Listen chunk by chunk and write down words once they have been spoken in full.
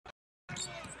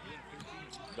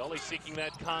Gully seeking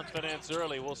that confidence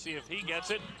early. We'll see if he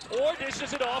gets it or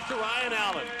dishes it off to Ryan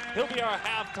Allen. He'll be our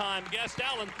halftime guest.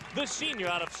 Allen, the senior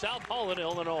out of South Holland,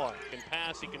 Illinois. He can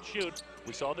pass, he can shoot.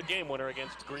 We saw the game winner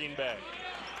against Green Bay.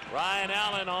 Ryan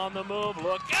Allen on the move.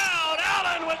 Look out!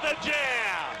 Allen with the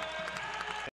jam!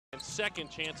 And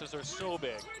second chances are so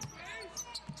big.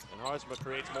 And Harzma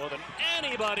creates more than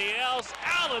anybody else.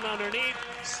 Allen underneath,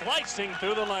 slicing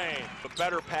through the lane. A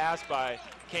better pass by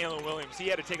Kalen Williams. He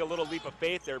had to take a little leap of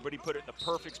faith there, but he put it in the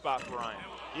perfect spot for Ryan.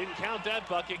 You can count that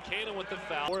bucket. Kalen with the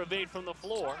foul. Or evade from the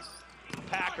floor.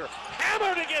 Packer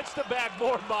hammered against the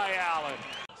backboard by Allen.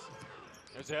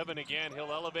 There's Evan again.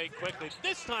 He'll elevate quickly.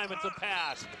 This time it's a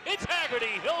pass. It's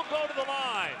Haggerty. He'll go to the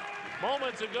line.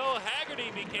 Moments ago,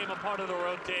 Haggerty became a part of the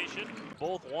rotation.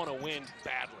 Both want to win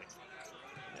badly.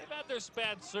 They've had their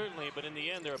spats, certainly, but in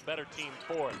the end, they're a better team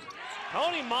for it.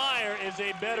 Tony Meier is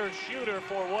a better shooter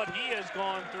for what he has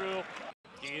gone through.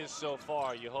 He is so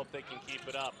far. You hope they can keep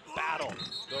it up. Battle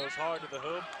goes hard to the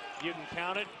hoop. You can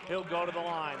count it. He'll go to the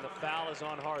line. The foul is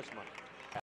on Harzma.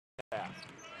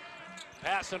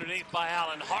 Pass underneath by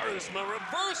Allen. Harzma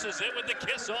reverses it with the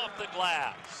kiss off the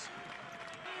glass.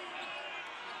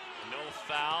 No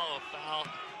foul. A foul.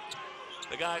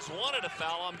 The guys wanted a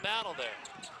foul on Battle there.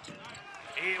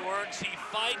 He works, he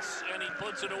fights, and he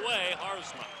puts it away.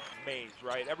 Harzma. Amazed,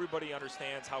 right? Everybody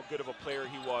understands how good of a player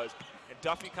he was. And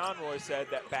Duffy Conroy said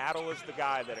that Battle is the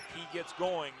guy that if he gets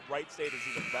going, Wright State is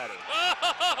even better.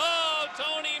 Oh,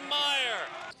 Tony Meier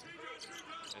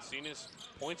has seen his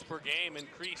points per game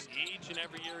increase each and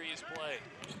every year he has played.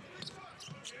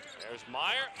 There's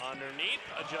Meier underneath,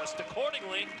 adjusts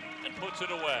accordingly, and puts it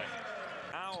away.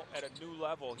 Now at a new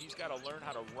level, he's got to learn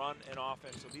how to run an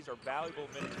offense, so these are valuable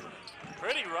minutes for him.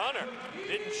 Pretty runner.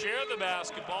 Didn't share the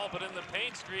basketball, but in the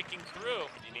paint streaking through.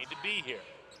 You need to be here.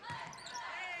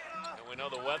 And we know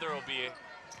the weather will be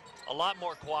a lot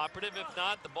more cooperative. If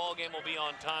not, the ball game will be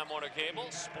on Time Warner Cable.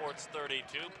 Sports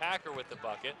 32. Packer with the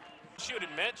bucket. Shoot it,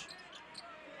 Mitch.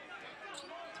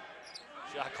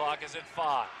 Shot clock is at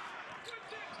 5.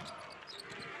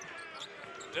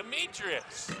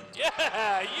 Demetrius.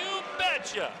 Yeah, you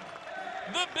betcha.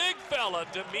 The big fella,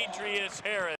 Demetrius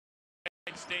Harris.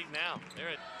 Wright State now, they're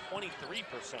at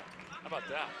 23%. How about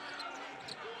that?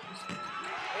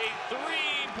 A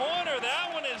three-pointer, that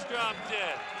one is dropped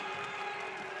in.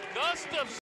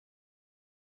 Gustafson.